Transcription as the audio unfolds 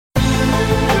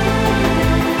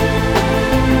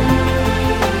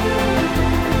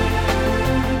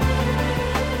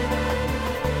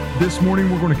this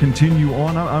morning. We're going to continue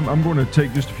on. I'm going to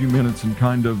take just a few minutes and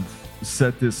kind of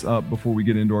set this up before we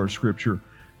get into our scripture.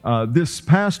 This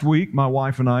past week, my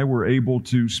wife and I were able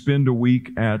to spend a week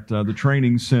at the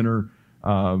training center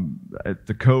at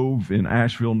the Cove in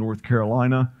Asheville, North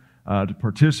Carolina, to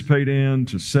participate in,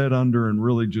 to sit under, and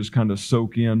really just kind of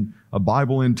soak in a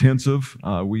Bible intensive.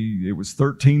 It was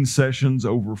 13 sessions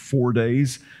over 4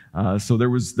 days, so there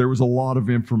was a lot of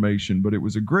information, but it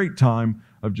was a great time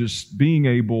of just being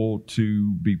able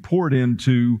to be poured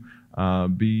into,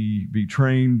 be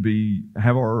trained,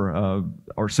 have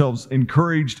ourselves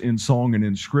encouraged in song and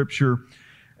in Scripture.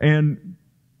 And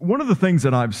one of the things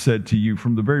that I've said to you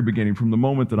from the very beginning, from the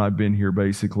moment that I've been here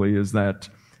basically, is that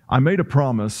I made a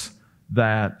promise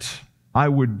that I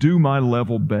would do my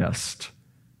level best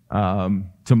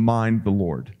to mind the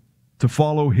Lord, to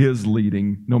follow His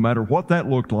leading, no matter what that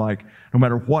looked like, no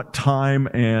matter what time,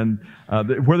 and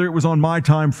whether it was on my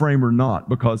time frame or not,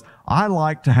 because I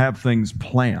like to have things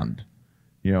planned.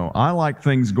 I like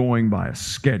things going by a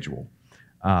schedule.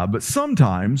 But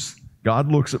sometimes God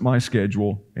looks at my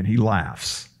schedule and He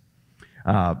laughs.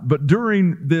 But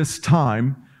during this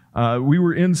time, we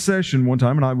were in session one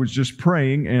time, and I was just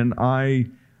praying, and I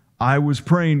was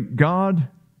praying, God,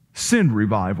 send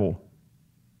revival.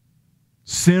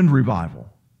 Send revival.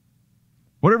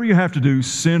 Whatever you have to do,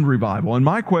 send revival. And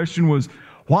my question was,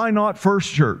 why not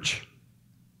First Church?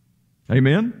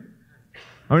 Amen?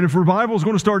 I mean, if revival is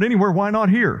going to start anywhere, why not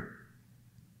here?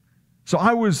 So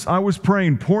I was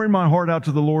praying, pouring my heart out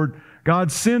to the Lord.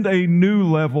 God, send a new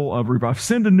level of revival.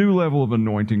 Send a new level of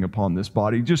anointing upon this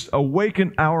body. Just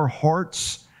awaken our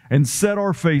hearts and set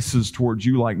our faces towards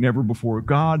you like never before.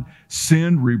 God,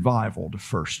 send revival to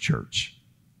First Church.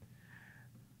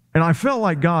 And I felt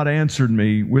like God answered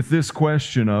me with this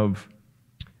question of,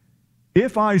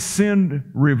 if I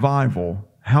send revival,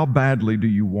 how badly do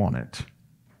you want it?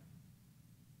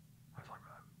 I was like,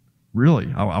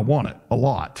 really? I want it a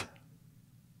lot.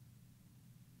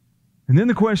 And then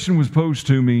the question was posed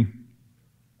to me,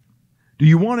 do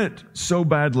you want it so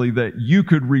badly that you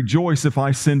could rejoice if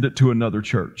I send it to another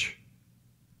church?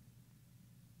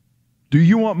 Do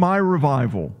you want my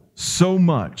revival so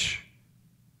much?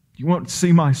 You want to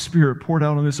see my Spirit poured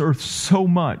out on this earth so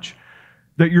much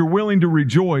that you're willing to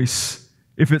rejoice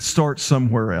if it starts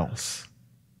somewhere else?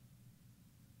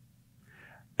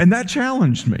 And that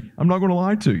challenged me. I'm not going to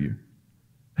lie to you.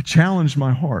 It challenged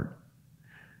my heart.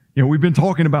 We've been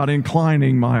talking about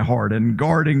inclining my heart and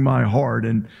guarding my heart,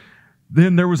 and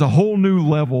then there was a whole new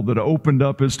level that opened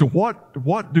up as to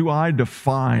what do I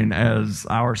define as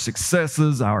our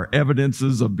successes, our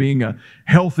evidences of being a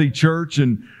healthy church,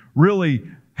 and really,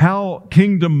 how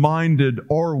kingdom-minded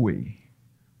are we?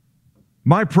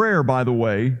 My prayer, by the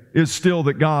way, is still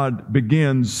that God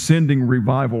begins sending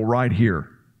revival right here,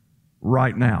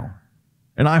 right now.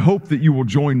 And I hope that you will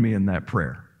join me in that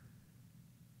prayer.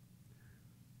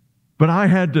 But I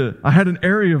had an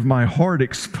area of my heart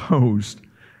exposed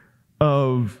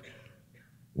of,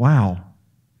 wow.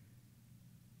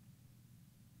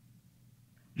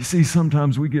 You see,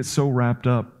 sometimes we get so wrapped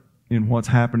up in what's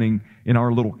happening in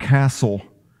our little castle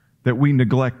that we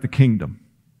neglect the kingdom.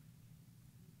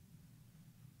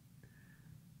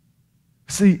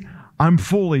 See, I'm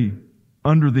fully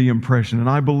under the impression, and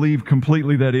I believe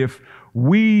completely, that if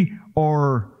we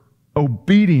are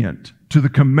obedient to the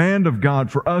command of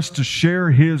God for us to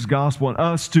share His gospel and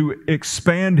us to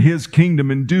expand His kingdom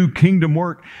and do kingdom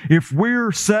work, if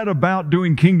we're set about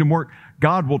doing kingdom work,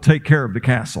 God will take care of the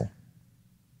castle.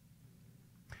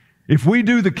 If we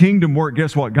do the kingdom work,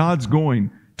 guess what? God's going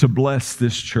to bless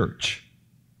this church.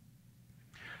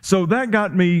 So that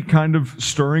got me kind of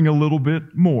stirring a little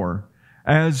bit more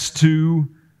as to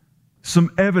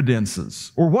some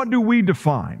evidences, or what do we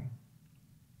define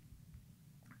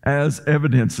as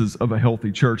evidences of a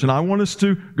healthy church. And I want us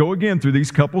to go again through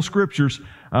these couple scriptures.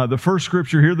 The first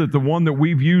scripture here, the one that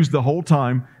we've used the whole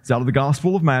time, is out of the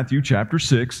Gospel of Matthew, chapter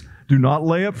 6. Do not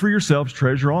lay up for yourselves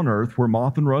treasure on earth, where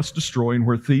moth and rust destroy and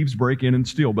where thieves break in and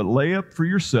steal, but lay up for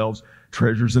yourselves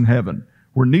treasures in heaven,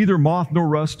 where neither moth nor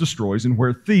rust destroys and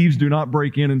where thieves do not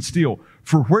break in and steal.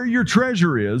 For where your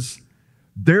treasure is,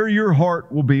 there your heart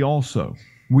will be also.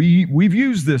 We've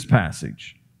used this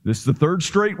passage. This is the third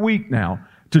straight week now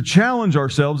to challenge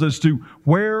ourselves as to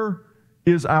where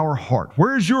is our heart?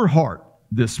 Where is your heart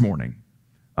this morning?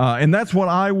 And that's what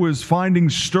I was finding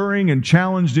stirring and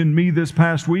challenged in me this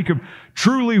past week, of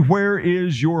truly, where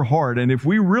is your heart? And if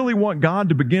we really want God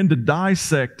to begin to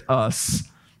dissect us,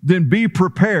 then be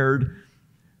prepared,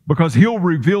 because He'll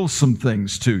reveal some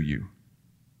things to you.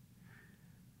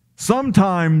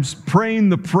 Sometimes praying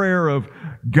the prayer of,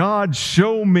 God,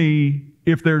 show me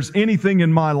if there's anything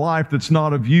in my life that's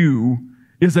not of you,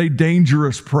 is a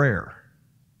dangerous prayer.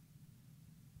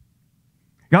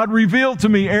 God, reveal to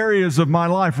me areas of my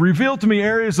life, reveal to me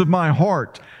areas of my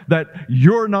heart that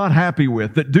you're not happy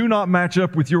with, that do not match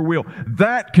up with your will.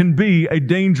 That can be a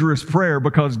dangerous prayer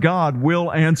because God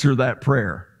will answer that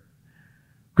prayer.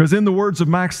 Because in the words of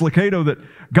Max Lucado, that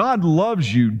God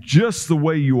loves you just the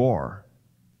way you are,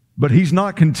 but He's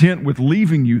not content with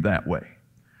leaving you that way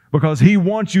because He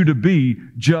wants you to be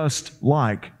just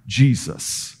like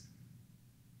Jesus.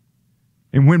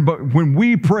 And when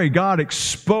we pray, God,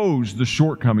 expose the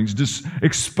shortcomings,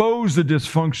 expose the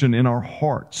dysfunction in our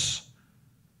hearts.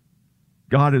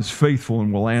 God is faithful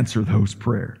and will answer those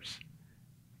prayers.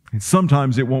 And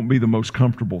sometimes it won't be the most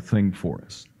comfortable thing for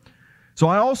us. So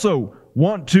I also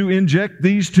want to inject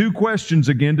these two questions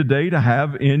again today to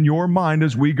have in your mind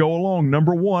as we go along.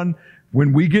 Number one,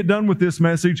 when we get done with this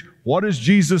message, what is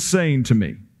Jesus saying to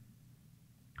me?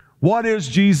 What is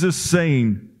Jesus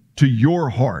saying to your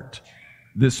heart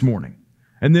this morning?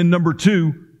 And then number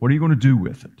two, what are you going to do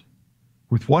with it?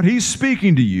 With what He's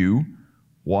speaking to you,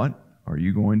 what are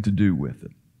you going to do with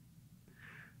it?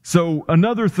 So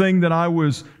another thing that I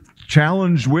was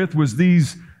challenged with was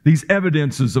these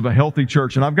evidences of a healthy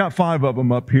church. And I've got 5 of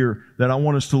them up here that I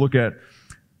want us to look at.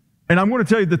 And I'm going to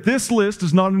tell you that this list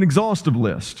is not an exhaustive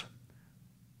list.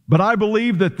 But I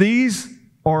believe that these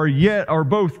are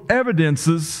both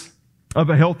evidences of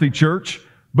a healthy church,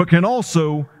 but can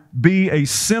also be a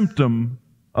symptom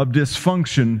of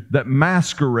dysfunction that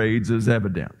masquerades as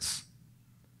evidence.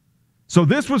 So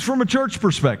this was from a church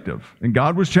perspective, and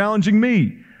God was challenging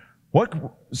me.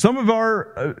 Some of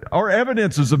our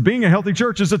evidences of being a healthy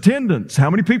church is attendance. How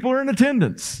many people are in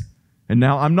attendance? And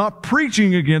now I'm not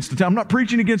preaching against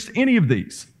any of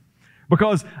these,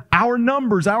 because our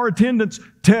numbers, our attendance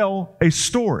tell a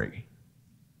story,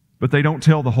 but they don't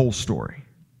tell the whole story.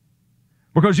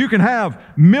 Because you can have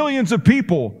millions of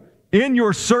people in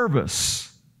your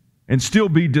service and still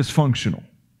be dysfunctional.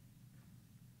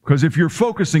 Because if you're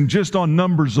focusing just on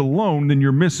numbers alone, then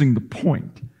you're missing the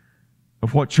point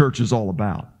of what church is all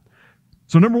about.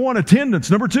 So number one, attendance.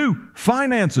 Number two,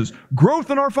 finances. Growth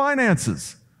in our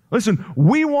finances. Listen,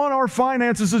 we want our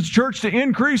finances as a church to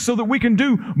increase so that we can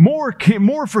do more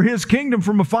for His kingdom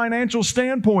from a financial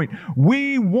standpoint.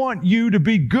 We want you to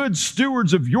be good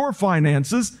stewards of your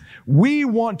finances. We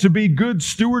want to be good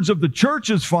stewards of the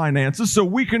church's finances so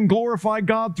we can glorify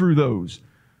God through those.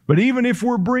 But even if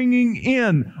we're bringing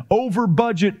in over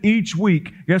budget each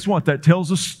week, guess what? That tells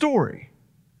a story,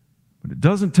 but it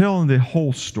doesn't tell the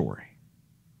whole story.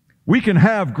 We can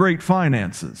have great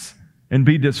finances and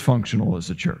be dysfunctional as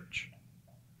a church.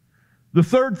 The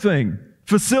third thing,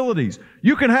 facilities.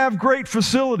 You can have great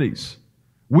facilities.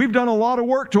 We've done a lot of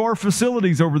work to our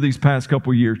facilities over these past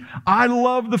couple years. I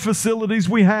love the facilities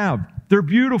we have. They're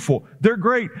beautiful. They're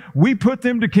great. We put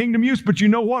them to kingdom use, but you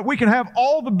know what? We can have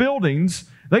all the buildings.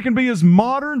 They can be as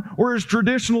modern or as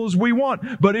traditional as we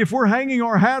want. But if we're hanging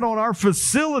our hat on our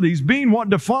facilities being what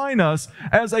define us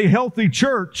as a healthy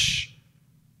church,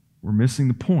 we're missing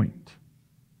the point.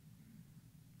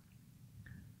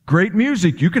 Great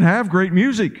music. You can have great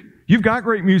music. You've got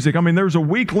great music. I mean, there's a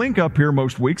weak link up here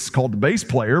most weeks called the bass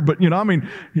player, but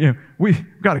we've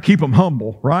got to keep them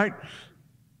humble, right?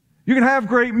 You can have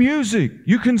great music.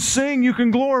 You can sing. You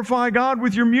can glorify God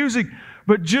with your music.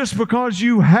 But just because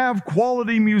you have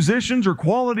quality musicians or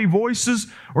quality voices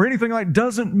or anything like that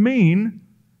doesn't mean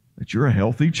that you're a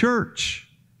healthy church.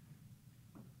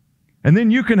 And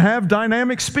then you can have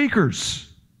dynamic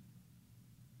speakers.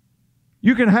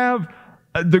 You can have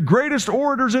the greatest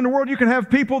orators in the world. You can have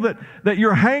people that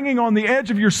you're hanging on the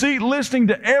edge of your seat listening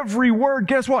to every word.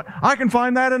 Guess what? I can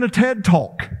find that in a TED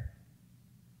Talk.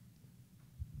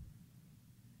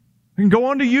 You can go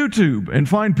onto YouTube and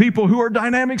find people who are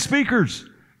dynamic speakers.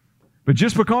 But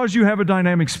just because you have a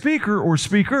dynamic speaker or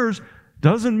speakers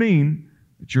doesn't mean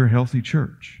that you're a healthy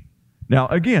church. Now,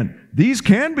 again, these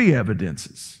can be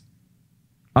evidences.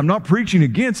 I'm not preaching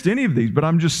against any of these, but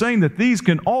I'm just saying that these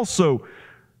can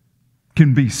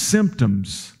be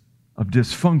symptoms of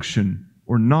dysfunction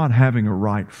or not having a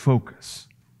right focus.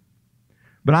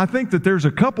 But I think that there's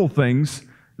a couple things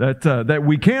that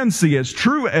we can see as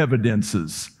true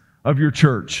evidences of your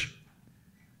church.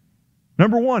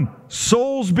 Number one,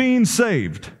 souls being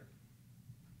saved.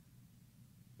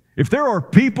 If there are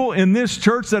people in this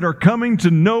church that are coming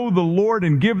to know the Lord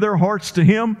and give their hearts to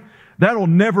Him, that'll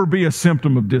never be a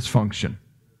symptom of dysfunction.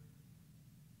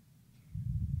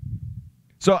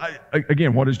 So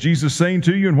again, what is Jesus saying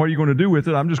to you and what are you going to do with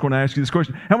it? I'm just going to ask you this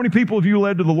question. How many people have you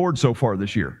led to the Lord so far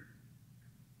this year?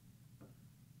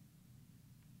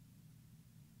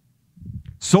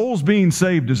 Souls being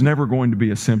saved is never going to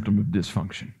be a symptom of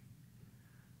dysfunction.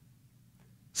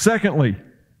 Secondly,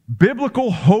 biblical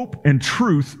hope and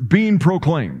truth being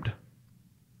proclaimed.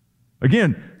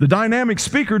 Again, the dynamic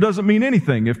speaker doesn't mean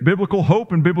anything if biblical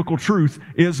hope and biblical truth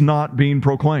is not being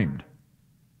proclaimed.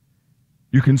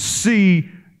 You can see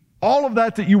all of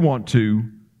that you want to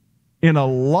in a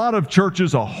lot of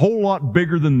churches a whole lot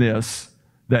bigger than this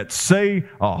that say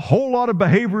a whole lot of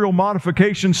behavioral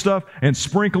modification stuff and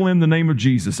sprinkle in the name of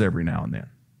Jesus every now and then.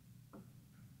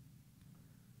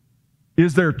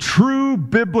 Is there true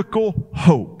biblical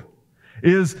hope?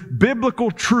 Is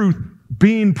biblical truth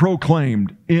being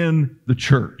proclaimed in the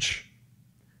church?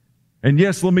 And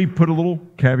yes, let me put a little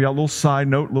caveat, a little side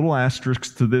note, a little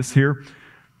asterisk to this here.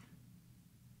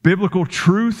 Biblical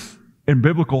truth and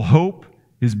biblical hope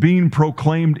is being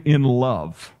proclaimed in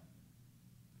love.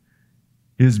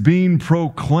 Is being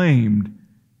proclaimed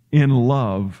in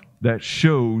love that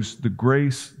shows the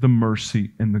grace, the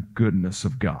mercy, and the goodness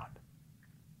of God.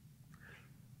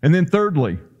 And then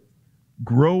thirdly,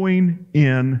 growing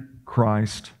in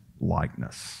Christ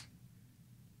likeness.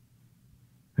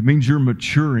 It means you're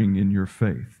maturing in your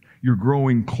faith. You're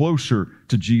growing closer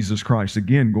to Jesus Christ.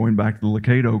 Again, going back to the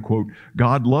Lucado quote,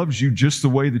 God loves you just the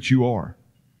way that you are,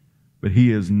 but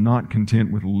He is not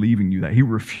content with leaving you that. He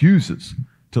refuses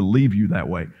to leave you that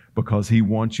way because He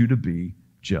wants you to be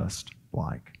just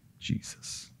like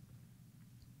Jesus.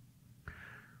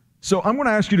 So I'm going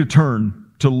to ask you to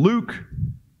turn to Luke,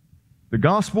 the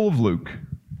Gospel of Luke.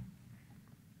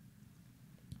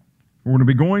 We're going to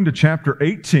be going to chapter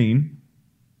 18.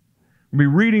 We'll be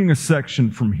reading a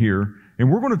section from here, and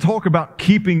we're going to talk about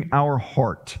keeping our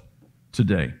heart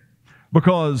today.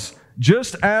 Because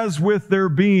just as with there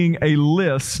being a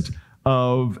list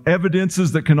of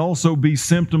evidences that can also be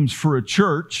symptoms for a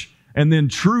church, and then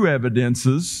true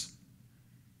evidences,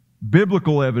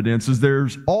 biblical evidences,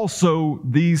 there's also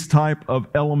these type of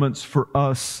elements for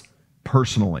us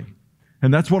personally.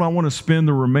 And that's what I want to spend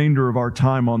the remainder of our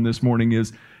time on this morning,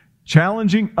 is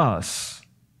challenging us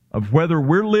of whether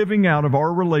we're living out of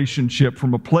our relationship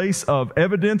from a place of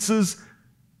evidences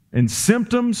and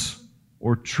symptoms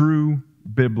or true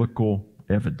biblical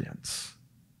evidence.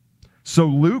 So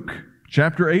Luke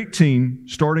chapter 18,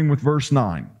 starting with verse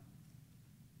 9.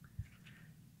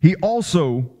 He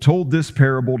also told this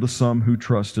parable to some who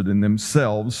trusted in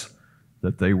themselves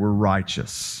that they were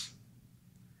righteous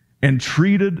and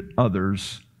treated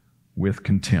others with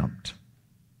contempt.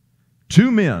 2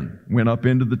 men went up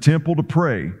into the temple to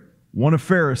pray, one a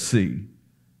Pharisee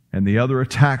and the other a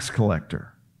tax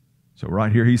collector. So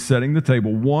right here he's setting the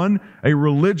table. One, a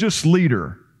religious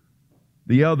leader.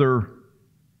 The other,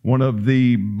 one of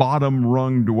the bottom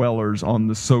rung dwellers on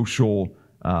the social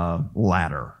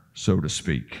ladder, so to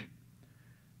speak.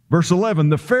 Verse 11,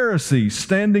 the Pharisee,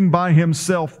 standing by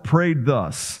himself, prayed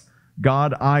thus,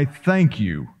 God, I thank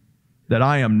you that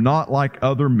I am not like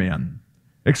other men,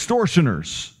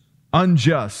 extortioners,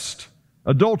 unjust,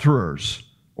 adulterers,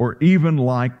 or even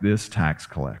like this tax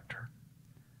collector.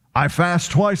 I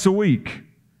fast twice a week.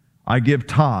 I give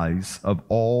tithes of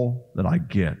all that I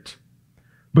get.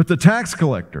 But the tax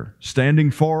collector,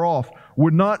 standing far off,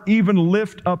 would not even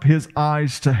lift up his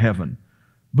eyes to heaven,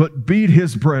 but beat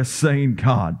his breast, saying,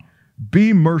 God,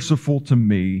 be merciful to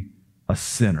me, a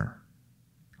sinner.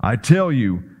 I tell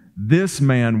you, this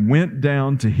man went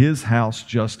down to his house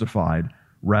justified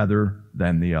rather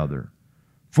than the other.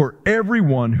 For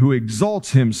everyone who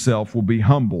exalts himself will be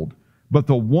humbled, but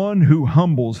the one who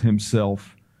humbles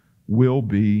himself will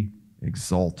be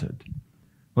exalted.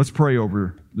 Let's pray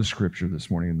over the scripture this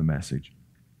morning in the message.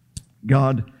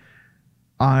 God,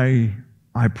 I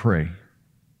pray.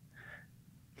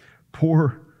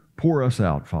 Pour us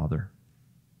out, Father,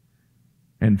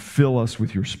 and fill us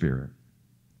with your Spirit.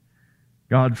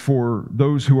 God, for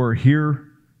those who are here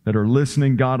that are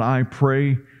listening, God, I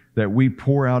pray that we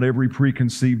pour out every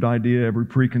preconceived idea, every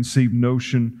preconceived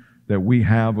notion that we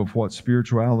have of what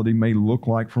spirituality may look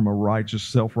like from a righteous,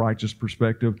 self-righteous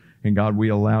perspective. And God, we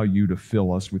allow you to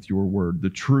fill us with your word, the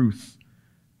truth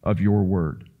of your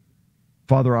word.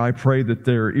 Father, I pray that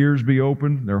their ears be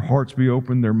open, their hearts be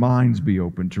open, their minds be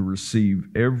open to receive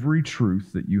every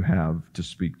truth that you have to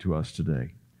speak to us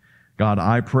today. God,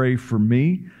 I pray for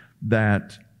me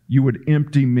that you would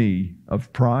empty me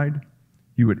of pride,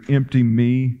 you would empty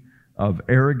me of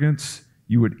arrogance,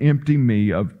 you would empty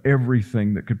me of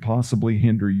everything that could possibly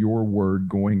hinder your word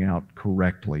going out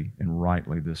correctly and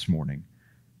rightly this morning.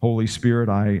 Holy Spirit,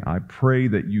 I pray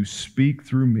that you speak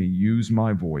through me, use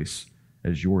my voice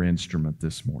as your instrument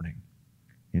this morning.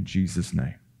 In Jesus'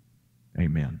 name,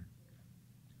 amen.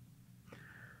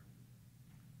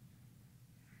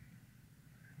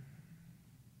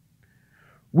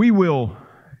 We will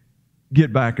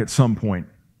get back at some point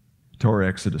to our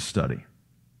Exodus study.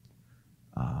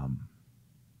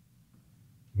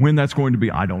 When that's going to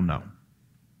be, I don't know.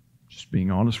 Just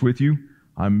being honest with you,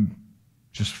 I'm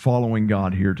just following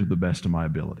God here to the best of my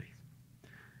ability.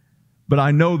 But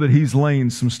I know that He's laying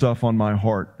some stuff on my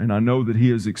heart, and I know that He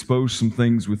has exposed some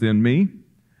things within me,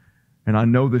 and I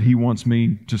know that He wants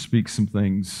me to speak some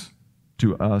things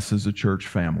to us as a church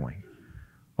family.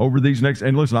 Over these next,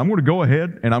 and listen, I'm going to go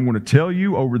ahead and I'm going to tell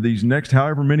you over these next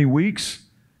however many weeks,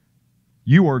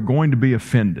 you are going to be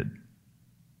offended.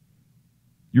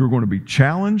 You are going to be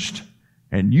challenged,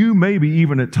 and you maybe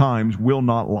even at times will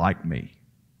not like me.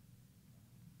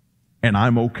 And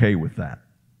I'm okay with that.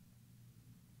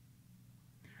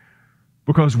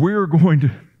 Because we're going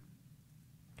to...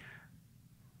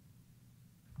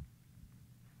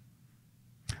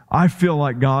 I feel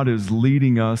like God is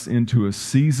leading us into a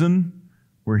season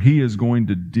where He is going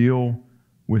to deal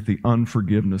with the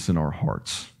unforgiveness in our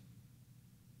hearts.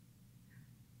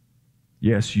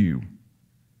 Yes, you.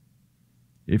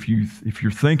 If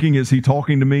you're thinking, is He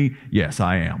talking to me? Yes,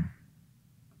 I am.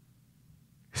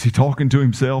 Is He talking to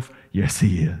Himself? Yes,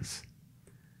 He is.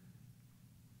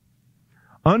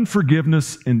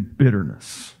 Unforgiveness and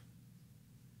bitterness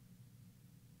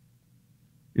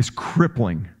is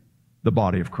crippling the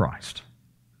body of Christ.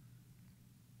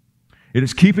 It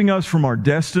is keeping us from our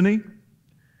destiny.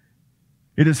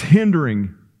 It is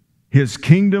hindering His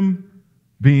kingdom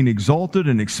being exalted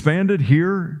and expanded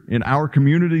here in our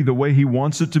community the way He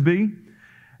wants it to be.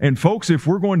 And folks, if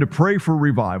we're going to pray for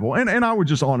revival, and I would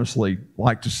just honestly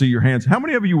like to see your hands. How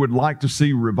many of you would like to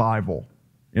see revival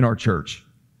in our church?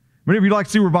 Many of you like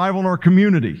to see revival in our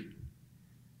community.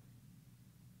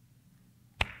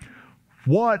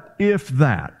 What if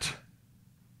that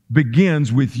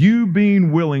begins with you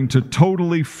being willing to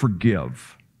totally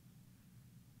forgive?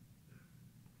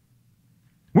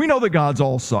 We know that God's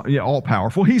all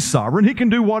powerful. He's sovereign. He can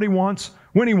do what He wants,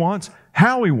 when He wants,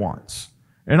 how He wants.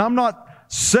 And I'm not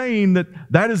saying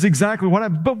that is exactly what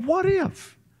happened. But what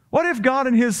if? What if God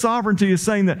in His sovereignty is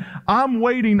saying that I'm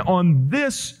waiting on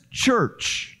this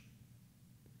church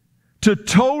to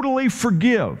totally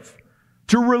forgive,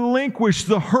 to relinquish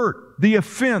the hurt, the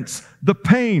offense, the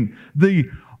pain,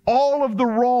 all of the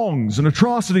wrongs and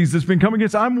atrocities that's been coming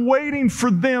against. I'm waiting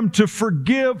for them to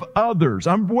forgive others.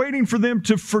 I'm waiting for them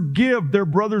to forgive their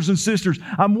brothers and sisters.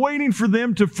 I'm waiting for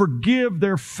them to forgive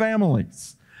their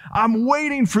families. I'm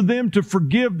waiting for them to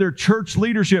forgive their church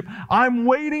leadership. I'm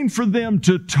waiting for them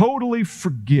to totally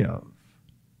forgive.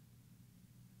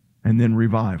 And then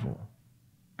revival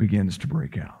begins to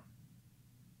break out.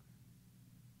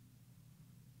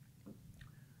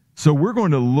 So we're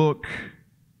going to look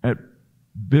at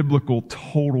biblical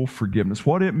total forgiveness,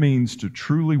 what it means to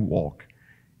truly walk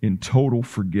in total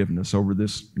forgiveness over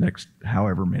this next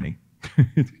however many.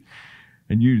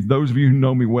 And those of you who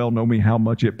know me well know me how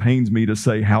much it pains me to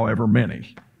say however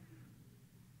many.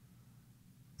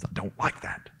 I don't like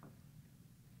that.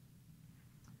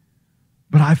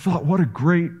 But I thought, what a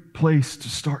great place to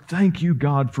start. Thank you,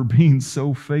 God, for being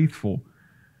so faithful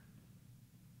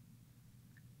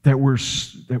that we're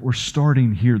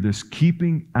starting here, this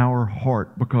keeping our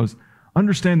heart. Because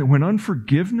understand that when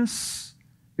unforgiveness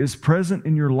is present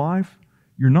in your life,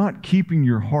 you're not keeping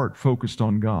your heart focused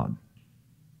on God.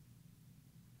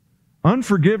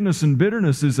 Unforgiveness and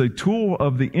bitterness is a tool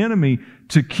of the enemy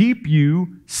to keep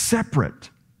you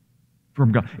separate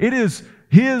from God. It is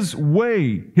his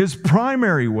way, his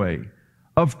primary way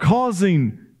of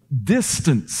causing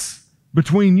distance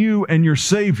between you and your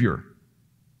Savior.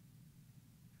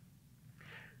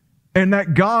 And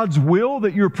that God's will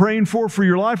that you're praying for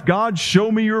your life, God, show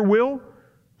me your will.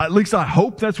 At least I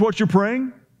hope that's what you're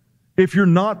praying. If you're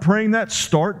not praying that,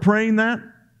 start praying that.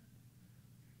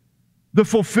 The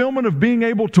fulfillment of being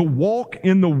able to walk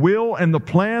in the will and the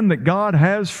plan that God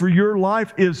has for your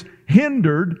life is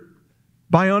hindered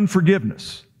by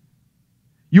unforgiveness.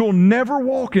 You'll never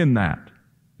walk in that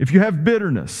if you have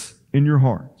bitterness in your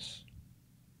hearts.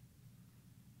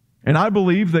 And I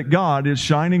believe that God is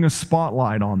shining a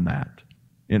spotlight on that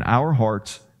in our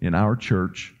hearts, in our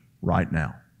church right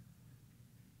now.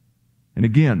 And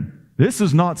again, this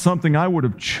is not something I would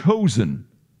have chosen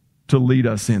to lead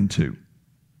us into.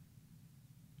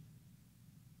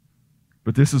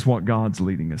 But this is what God's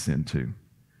leading us into.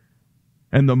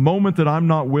 And the moment that I'm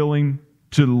not willing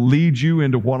to lead you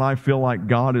into what I feel like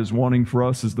God is wanting for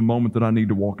us is the moment that I need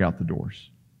to walk out the doors.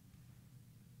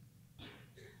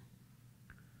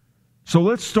 So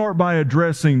let's start by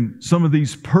addressing some of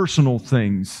these personal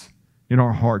things in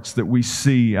our hearts that we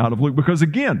see out of Luke. Because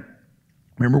again,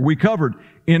 remember we covered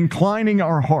inclining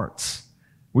our hearts.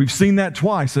 We've seen that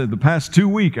twice the past 2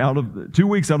 weeks out of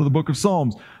the book of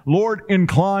Psalms. Lord,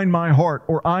 incline my heart,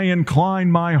 or I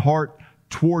incline my heart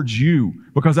towards you,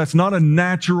 because that's not a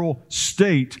natural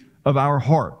state of our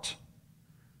heart.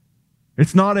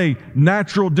 It's not a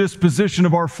natural disposition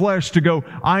of our flesh to go,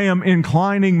 I am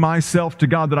inclining myself to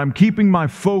God, that I'm keeping my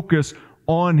focus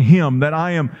on Him, that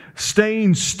I am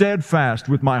staying steadfast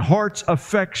with my heart's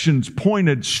affections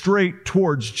pointed straight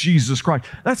towards Jesus Christ.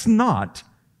 That's not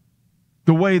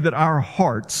the way that our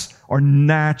hearts are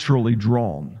naturally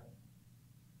drawn.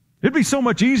 It'd be so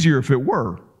much easier if it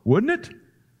were, wouldn't it?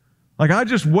 Like I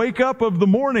just wake up of the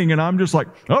morning and I'm just like,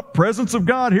 oh, presence of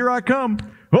God, here I come.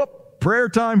 Oh, prayer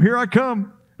time, here I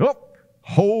come. Oh,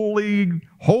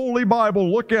 holy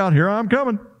Bible, look out, here I'm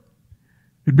coming.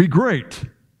 It'd be great.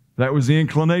 That was the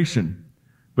inclination.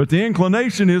 But the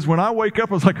inclination is when I wake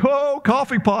up, I was like, oh,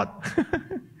 coffee pot.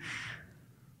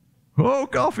 Oh,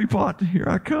 coffee pot, here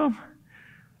I come.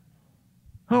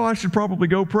 Oh, I should probably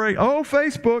go pray. Oh,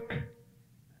 Facebook.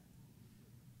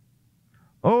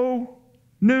 Oh,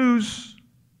 news.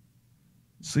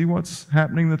 See what's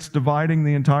happening that's dividing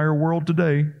the entire world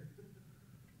today.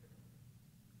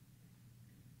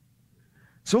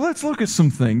 So let's look at some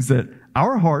things that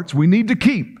our hearts we need to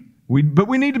keep, but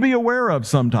we need to be aware of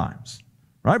sometimes,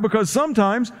 right? Because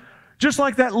sometimes, just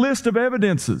like that list of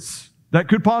evidences that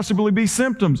could possibly be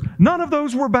symptoms, none of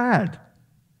those were bad.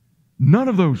 None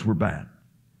of those were bad.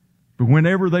 But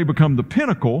whenever they become the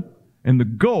pinnacle and the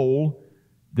goal,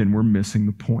 then we're missing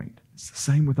the point. It's the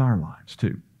same with our lives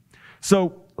too.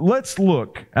 So let's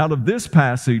look out of this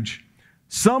passage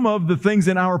some of the things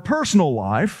in our personal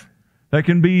life that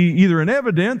can be either an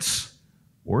evidence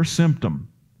or a symptom.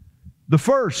 The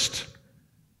first,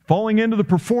 falling into the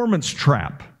performance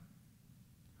trap,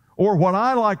 or what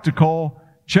I like to call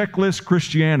checklist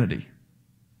Christianity.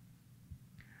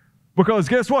 Because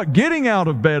guess what? Getting out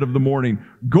of bed of the morning,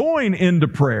 going into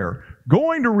prayer,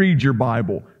 going to read your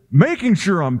Bible, making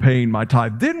sure I'm paying my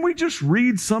tithe. Didn't we just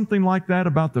read something like that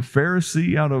about the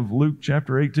Pharisee out of Luke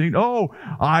chapter 18? Oh,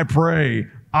 I pray,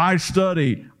 I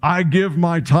study, I give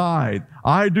my tithe,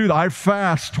 I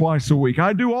fast twice a week,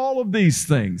 I do all of these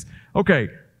things. Okay,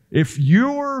 if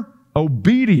your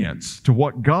obedience to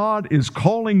what God is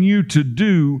calling you to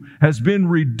do has been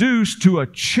reduced to a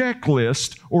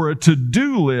checklist or a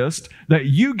to-do list that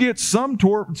you get some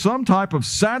type of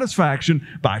satisfaction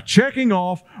by checking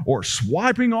off or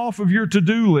swiping off of your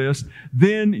to-do list,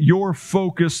 then your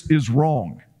focus is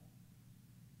wrong.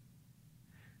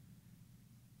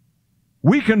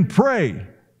 We can pray,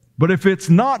 but if it's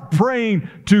not praying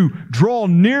to draw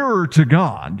nearer to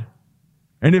God,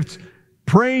 and if it's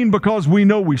praying because we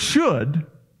know we should,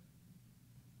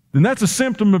 then that's a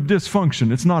symptom of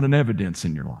dysfunction. It's not an evidence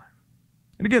in your life.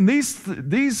 And again,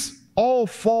 these all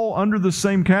fall under the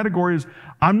same categories.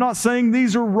 I'm not saying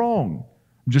these are wrong.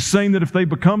 I'm just saying that if they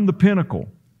become the pinnacle,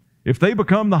 if they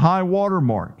become the high water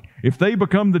mark, if they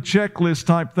become the checklist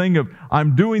type thing of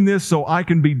I'm doing this so I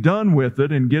can be done with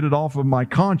it and get it off of my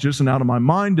conscience and out of my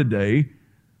mind today,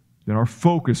 then our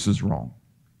focus is wrong.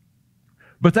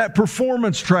 But that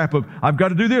performance trap of, I've got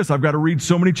to do this, I've got to read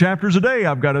so many chapters a day,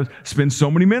 I've got to spend so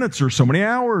many minutes or so many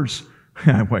hours.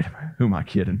 Wait, who am I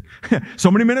kidding? So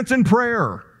many minutes in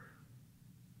prayer.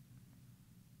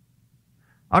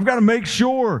 I've got to make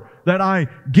sure that I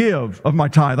give of my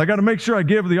tithe. I got to make sure I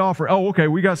give the offering. Oh, okay,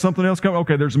 we got something else coming.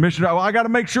 Okay, there's a mission. Oh, I got to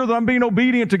make sure that I'm being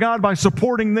obedient to God by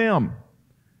supporting them.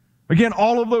 Again,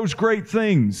 all of those great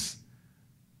things.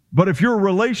 But if your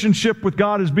relationship with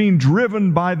God is being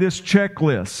driven by this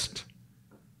checklist,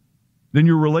 then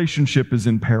your relationship is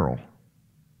in peril.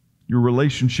 Your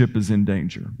relationship is in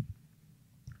danger.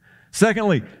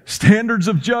 Secondly, standards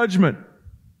of judgment.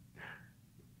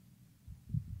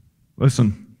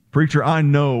 Listen, preacher, I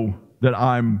know that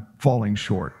I'm falling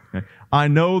short. Okay? I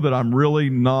know that I'm really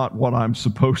not what I'm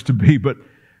supposed to be, but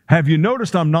have you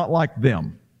noticed I'm not like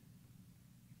them?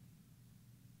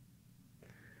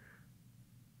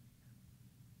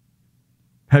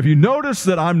 Have you noticed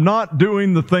that I'm not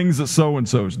doing the things that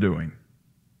so-and-so's doing?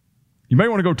 You may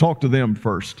want to go talk to them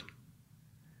first.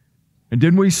 And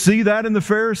didn't we see that in the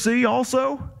Pharisee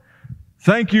also?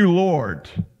 Thank you, Lord,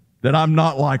 that I'm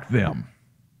not like them.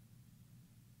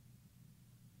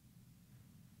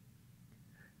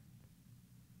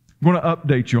 I'm going to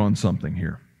update you on something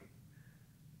here.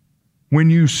 When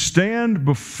you stand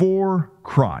before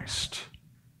Christ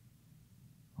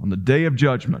on the day of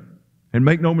judgment, and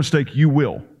make no mistake, you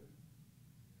will.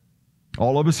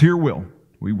 All of us here will.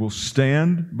 We will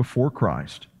stand before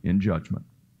Christ in judgment.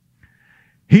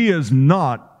 He is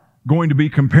not going to be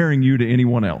comparing you to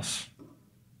anyone else.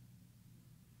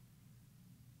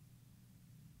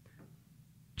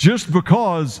 Just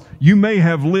because you may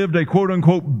have lived a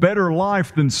quote-unquote better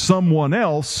life than someone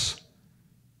else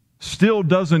still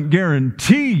doesn't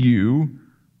guarantee you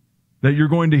that you're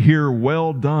going to hear,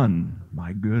 "Well done,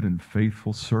 my good and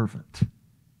faithful servant.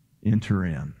 Enter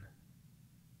in."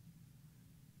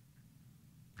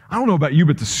 I don't know about you,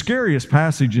 but the scariest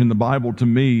passage in the Bible to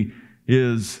me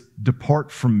is,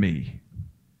 "Depart from me,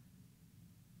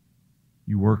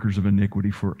 you workers of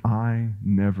iniquity, for I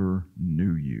never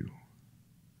knew you."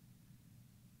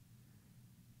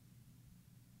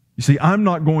 You see, I'm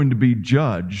not going to be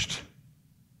judged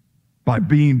by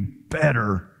being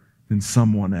better than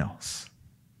someone else.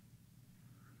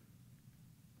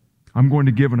 I'm going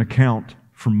to give an account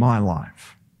for my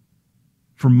life,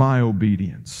 for my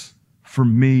obedience, for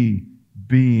me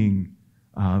being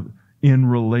in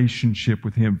relationship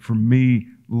with Him, for me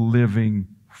living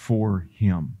for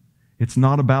Him. It's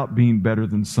not about being better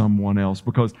than someone else,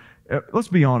 because let's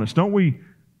be honest, don't we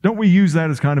use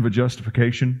that as kind of a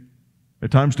justification at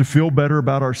times to feel better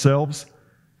about ourselves?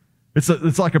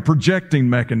 It's like a projecting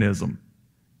mechanism.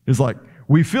 It's like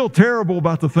we feel terrible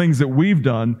about the things that we've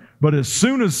done, but as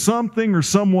soon as something or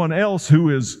someone else who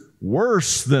is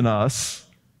worse than us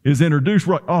is introduced,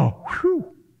 we're like, "Oh,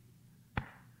 whew.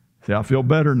 See, I feel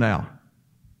better now."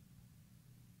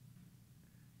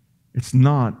 It's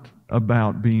not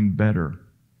about being better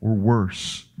or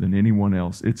worse than anyone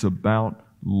else. It's about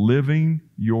living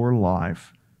your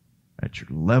life at your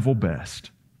level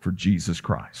best for Jesus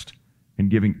Christ and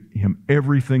giving Him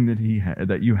everything that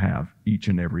you have each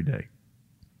and every day.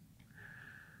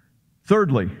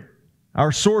 Thirdly,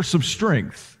 our source of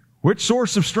strength. Which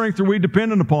source of strength are we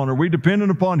dependent upon? Are we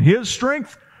dependent upon His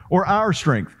strength or our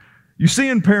strength? You see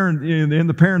in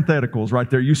the parentheticals right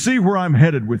there, you see where I'm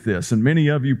headed with this, and many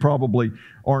of you probably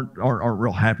aren't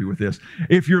real happy with this.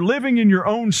 If you're living in your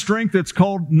own strength, it's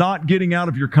called not getting out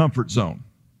of your comfort zone.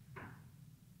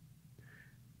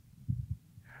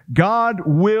 God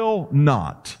will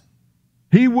not.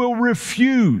 He will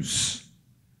refuse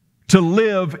to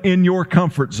live in your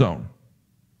comfort zone.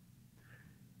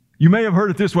 You may have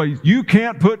heard it this way: you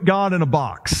can't put God in a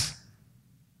box.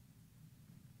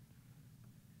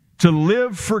 To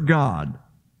live for God,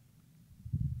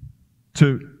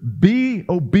 to be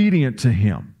obedient to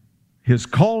Him, His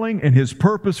calling and His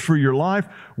purpose for your life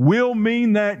will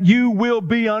mean that you will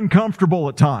be uncomfortable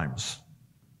at times.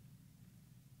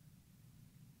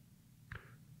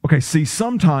 Okay, see,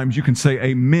 sometimes you can say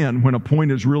amen when a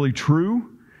point is really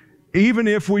true, even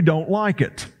if we don't like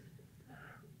it.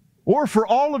 Or for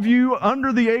all of you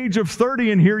under the age of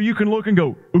 30 in here, you can look and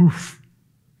go, "Oof."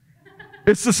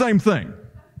 It's the same thing.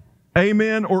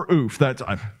 Amen or oof.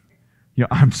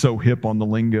 I'm so hip on the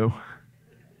lingo.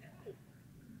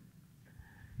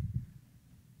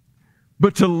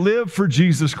 But to live for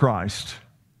Jesus Christ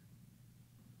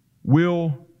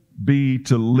will be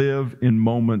to live in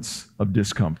moments of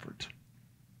discomfort.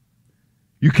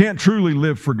 You can't truly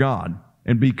live for God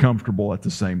and be comfortable at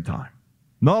the same time.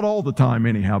 Not all the time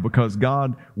anyhow, because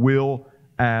God will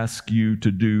ask you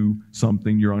to do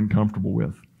something you're uncomfortable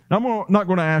with. I'm not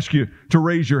going to ask you to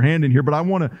raise your hand in here, but I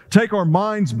want to take our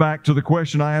minds back to the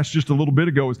question I asked just a little bit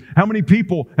ago: is how many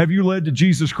people have you led to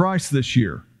Jesus Christ this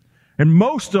year? And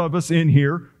most of us in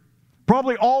here,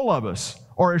 probably all of us,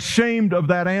 are ashamed of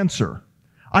that answer.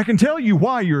 I can tell you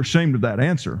why you're ashamed of that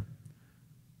answer.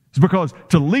 It's because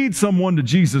to lead someone to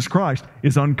Jesus Christ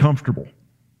is uncomfortable.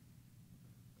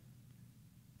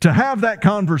 To have that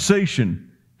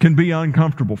conversation can be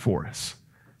uncomfortable for us.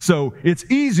 So it's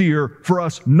easier for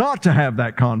us not to have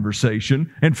that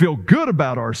conversation and feel good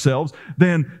about ourselves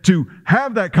than to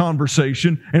have that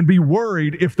conversation and be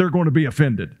worried if they're going to be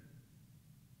offended.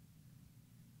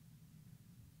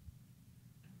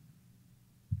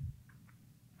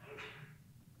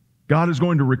 God is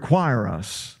going to require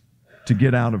us to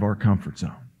get out of our comfort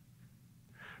zone.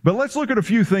 But let's look at a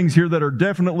few things here that are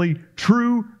definitely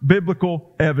true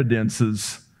biblical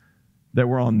evidences that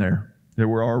we're on there, that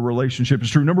our relationship is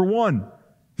true. Number one,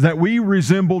 that we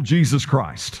resemble Jesus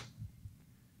Christ.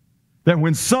 That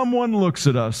when someone looks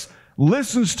at us,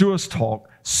 listens to us talk,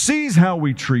 sees how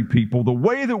we treat people, the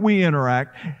way that we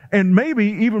interact, and maybe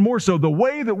even more so, the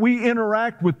way that we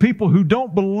interact with people who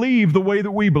don't believe the way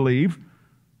that we believe,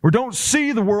 or don't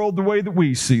see the world the way that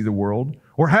we see the world,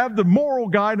 or have the moral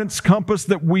guidance compass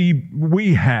that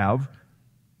we have.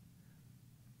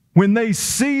 When they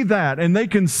see that and they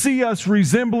can see us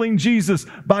resembling Jesus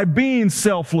by being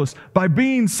selfless, by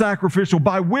being sacrificial,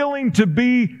 by willing to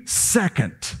be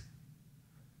second,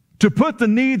 to put the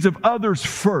needs of others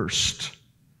first,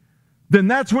 then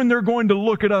that's when they're going to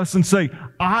look at us and say,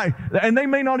 and they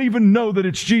may not even know that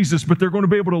it's Jesus, but they're going to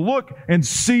be able to look and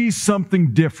see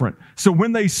something different. So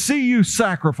when they see you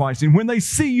sacrificing, when they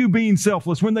see you being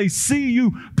selfless, when they see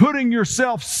you putting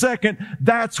yourself second,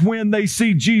 that's when they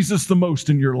see Jesus the most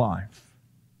in your life.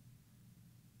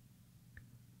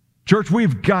 Church,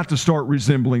 we've got to start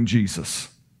resembling Jesus.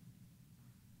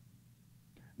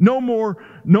 No more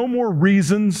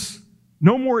reasons,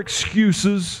 no more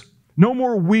excuses, no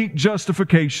more weak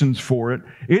justifications for it.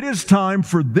 It is time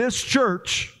for this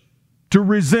church to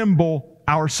resemble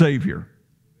our Savior.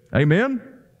 Amen?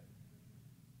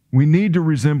 We need to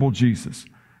resemble Jesus.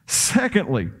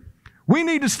 Secondly, we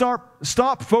need to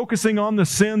stop focusing on the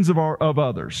sins of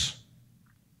others.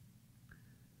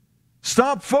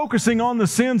 Stop focusing on the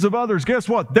sins of others. Guess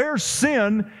what? Their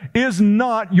sin is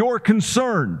not your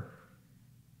concern.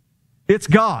 It's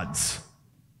God's.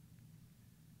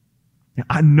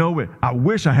 I know it. I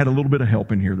wish I had a little bit of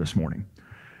help in here this morning.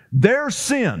 Their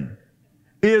sin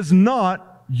is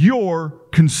not your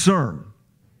concern.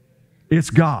 It's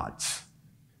God's.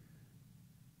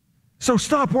 So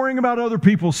stop worrying about other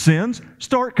people's sins.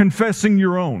 Start confessing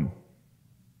your own.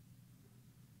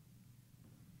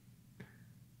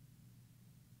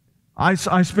 I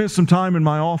spent some time in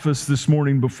my office this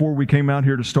morning before we came out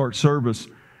here to start service,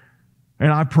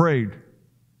 and I prayed.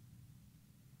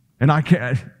 And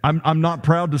I'm not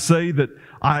proud to say that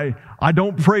I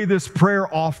don't pray this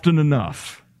prayer often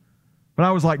enough. But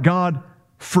I was like, God,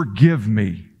 forgive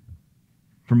me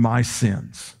for my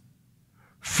sins.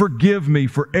 Forgive me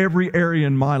for every area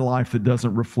in my life that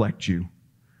doesn't reflect you.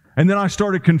 And then I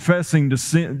started confessing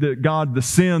to God the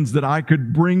sins that I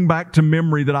could bring back to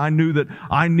memory, that I knew that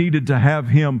I needed to have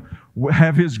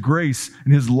His grace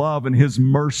and His love and His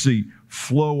mercy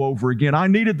flow over again. I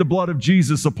needed the blood of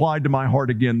Jesus applied to my heart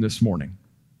again this morning.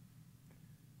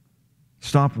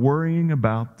 Stop worrying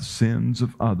about the sins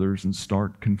of others and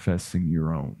start confessing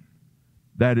your own.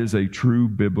 That is a true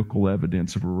biblical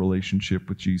evidence of a relationship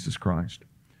with Jesus Christ.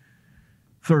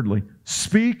 Thirdly,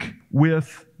 speak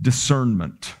with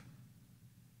discernment.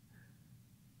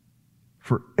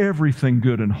 For everything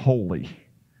good and holy,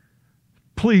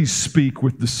 please speak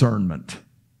with discernment.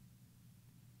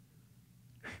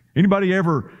 Anybody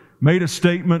ever made a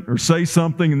statement or say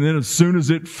something and then as soon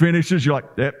as it finishes, you're like,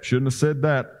 yep, shouldn't have said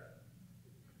that.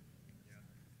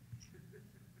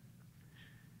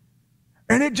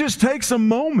 And it just takes a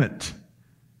moment.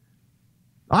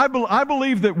 I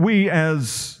believe that we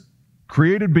as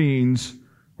created beings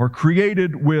are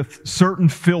created with certain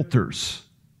filters.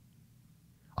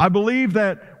 I believe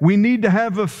that we need to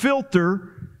have a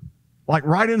filter, like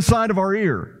right inside of our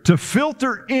ear, to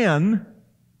filter in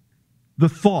the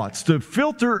thoughts, to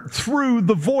filter through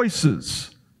the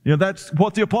voices. You know, that's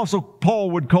what the Apostle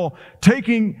Paul would call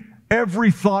taking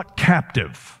every thought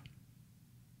captive.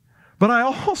 But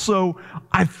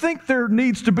I think there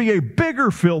needs to be a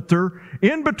bigger filter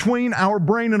in between our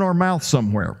brain and our mouth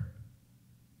somewhere.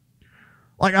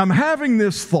 Like, I'm having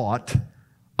this thought,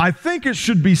 I think it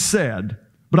should be said,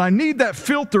 but I need that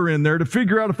filter in there to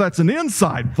figure out if that's an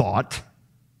inside thought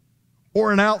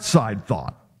or an outside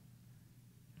thought.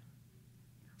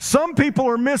 Some people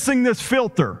are missing this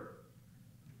filter.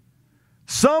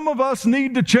 Some of us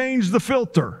need to change the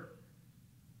filter.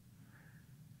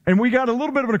 And we got a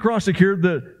little bit of an acrostic here,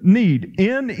 the need,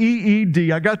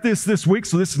 N-E-E-D. I got this week,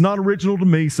 so this is not original to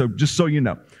me, so just so you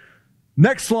know.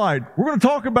 Next slide, we're going to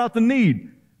talk about the need.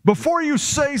 Before you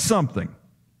say something,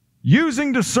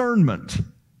 using discernment,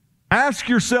 ask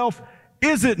yourself,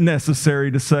 is it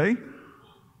necessary to say?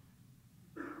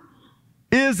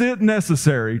 Is it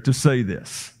necessary to say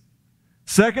this?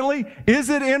 Secondly, is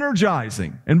it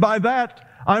energizing? And by that,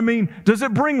 I mean, does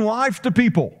it bring life to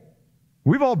people?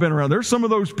 We've all been around. There's some of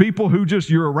those people who just,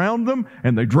 you're around them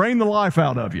and they drain the life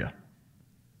out of you.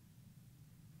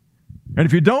 And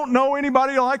if you don't know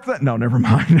anybody like that, no, never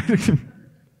mind.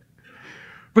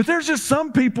 But there's just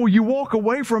some people you walk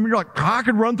away from and you're like, I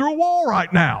could run through a wall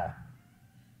right now.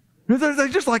 They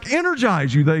just like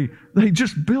energize you. They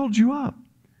just build you up.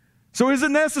 So is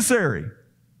it necessary?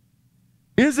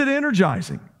 Is it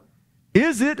energizing?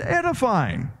 Is it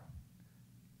edifying?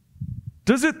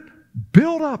 Does it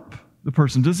build up the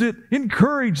person? Does it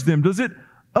encourage them? Does it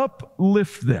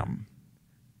uplift them?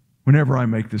 Whenever I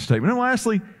make this statement. And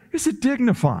lastly, is it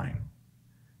dignifying?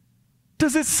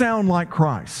 Does it sound like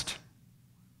Christ?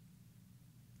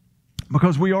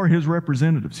 Because we are His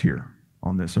representatives here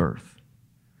on this earth.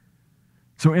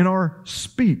 So in our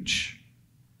speech,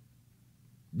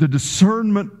 the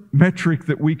discernment metric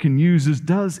that we can use is,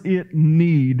 does it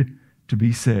need to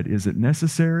be said? Is it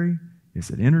necessary? Is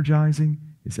it energizing?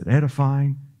 Is it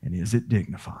edifying? And is it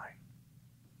dignifying?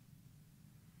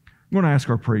 I'm going to ask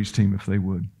our praise team if they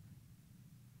would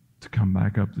to come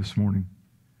back up this morning.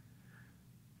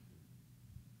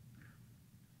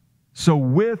 So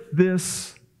with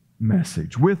this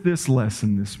message, with this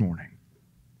lesson this morning,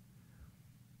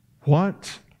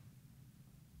 what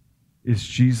is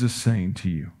Jesus saying to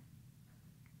you?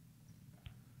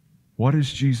 What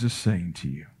is Jesus saying to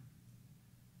you?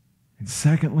 And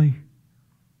secondly,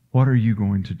 what are you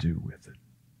going to do with it?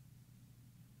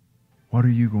 What are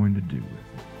you going to do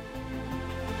with it?